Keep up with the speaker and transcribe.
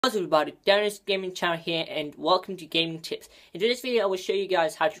What's up everybody, Darren's Gaming Channel here and welcome to Gaming Tips. In this video I will show you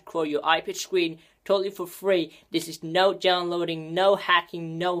guys how to record your iPad screen totally for free. This is no downloading, no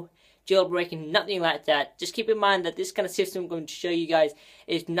hacking, no jailbreaking, nothing like that. Just keep in mind that this kind of system I'm going to show you guys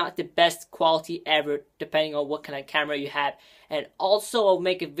is not the best quality ever depending on what kind of camera you have. And also I'll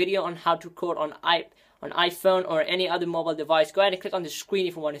make a video on how to record on iPhone or any other mobile device. Go ahead and click on the screen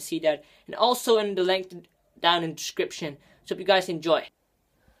if you want to see that. And also in the link down in the description. So hope you guys enjoy.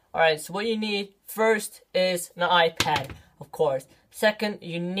 Alright, so what you need first is an iPad, of course. Second,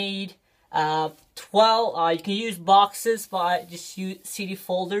 you need 12, you can use boxes, but just use CD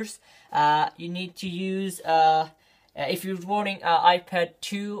folders. You need to use, if you're running iPad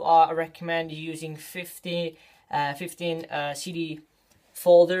 2, I recommend using 15 CD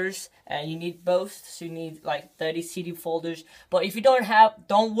folders. And you need both, so you need like 30 CD folders. But if you don't have,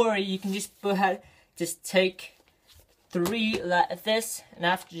 don't worry, you can just go ahead, just take 3 like this, and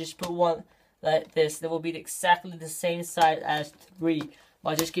after just put 1 like this. That will be exactly the same size as 3,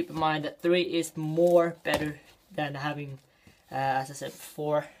 but just keep in mind that 3 is more better than having as I said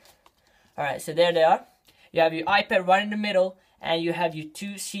before. Alright, so there they are. You have your iPad right in the middle, and you have your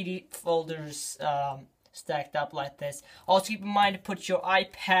 2 CD folders stacked up like this. Also keep in mind to put your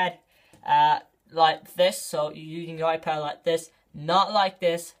iPad like this, so you're using your iPad like this, not like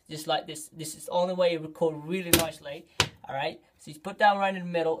this, just like this. This is the only way you record really nicely. Alright, so you put that right in the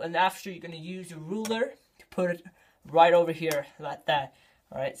middle, and after you're going to use your ruler to put it right over here, like that.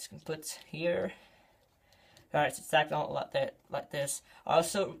 Alright, so you can put here. Alright, so exactly like that, like this.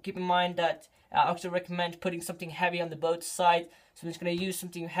 Also, keep in mind that I also recommend putting something heavy on the both sides. So I'm just going to use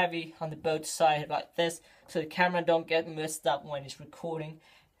something heavy on the both sides like this, so the camera don't get messed up when it's recording.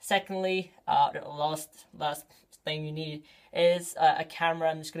 Secondly, the last thing you need is a camera.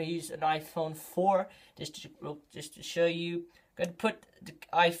 I'm just going to use an iPhone 4 just to show you. I'm going to put the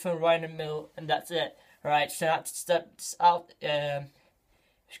iPhone right in the middle, and that's it. Alright, so that steps out.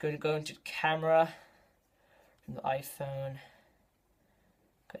 Just going to go into the camera from the iPhone.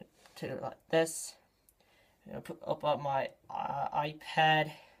 Going to do it like this. I'm going to put up on my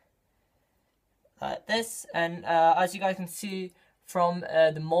iPad like this, and as you guys can see from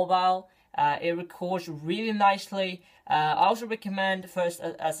the mobile, it records really nicely. I also recommend first,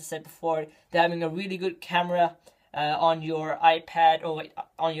 as I said before, having a really good camera on your iPad or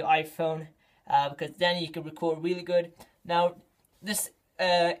on your iPhone, because then you can record really good. Now, this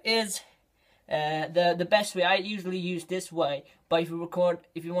is the best way. I usually use this way, but if you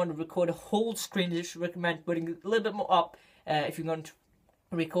want to record a whole screen, I just recommend putting a little bit more up if you're going to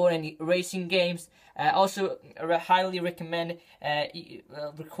record any racing games. Also highly recommend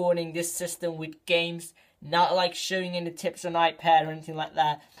recording this system with games, not like showing any tips on iPad or anything like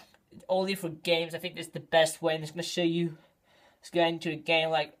that. Only for games. I think this is the best way, and it's going to show you. Let's go into a game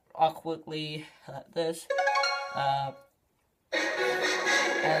like awkwardly like this. Now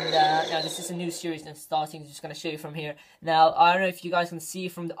this is a new series that's starting. Just going to show you from here. Now, I don't know if you guys can see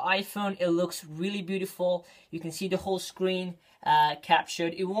from the iPhone, it looks really beautiful. You can see the whole screen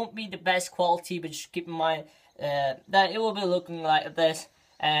captured. It won't be the best quality, but just keep in mind that it will be looking like this.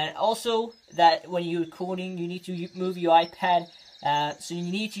 And also that when you're recording, you need to move your iPad. So you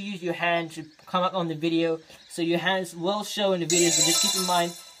need to use your hand to come up on the video. So your hands will show in the video, but just keep in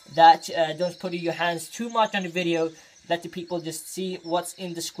mind that don't put your hands too much on the video. Let the people just see what's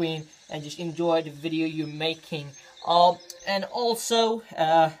in the screen and just enjoy the video you're making. And also,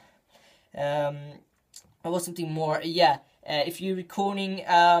 there was something more. Yeah, if you're recording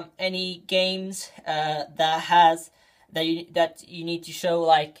any games that you need to show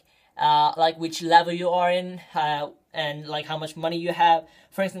like which level you are in, and like how much money you have.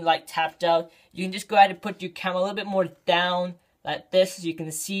 For instance, like tapped out, you can just go ahead and put your camera a little bit more down like this, so you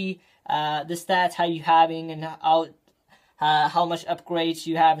can see the stats, how you're having, and how much upgrades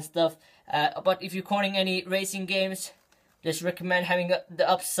you have and stuff. But if you're recording any racing games, just recommend having the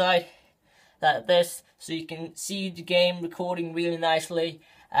upside like this, so you can see the game recording really nicely.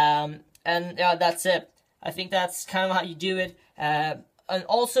 And yeah, that's it. I think that's kind of how you do it. And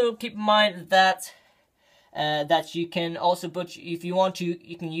also keep in mind that that you can also put, if you want to,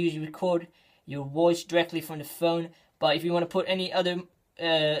 you can record your voice directly from the phone. But if you want to put any other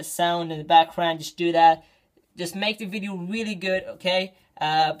sound in the background, just do that. Just make the video really good, okay?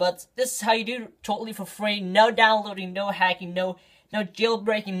 But this is how you do it totally for free. No downloading, no hacking, no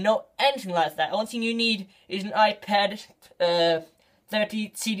jailbreaking, no anything like that. Only thing you need is an iPad,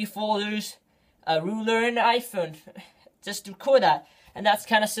 30 CD folders, a ruler, and an iPhone. Just to record that. And that's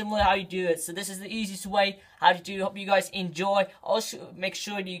kind of similar how you do it. So this is the easiest way how to do it. Hope you guys enjoy. Also, make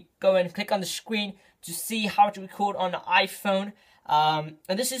sure you go and click on the screen to see how to record on the iPhone. And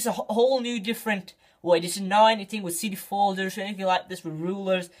this is a whole new different way. This is not anything with CD folders or anything like this with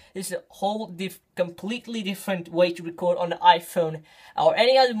rulers. This is a whole completely different way to record on the iPhone or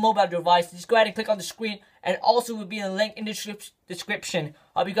any other mobile device. Just go ahead and click on the screen, and also will be a link in the description.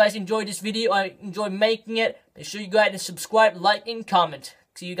 I hope you guys enjoyed this video. I enjoyed making it. Make sure you go ahead and subscribe, like, and comment.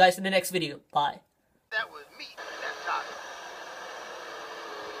 See you guys in the next video. Bye. That was me. That time.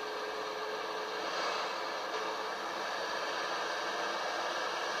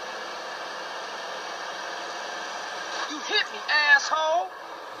 You hit me, asshole!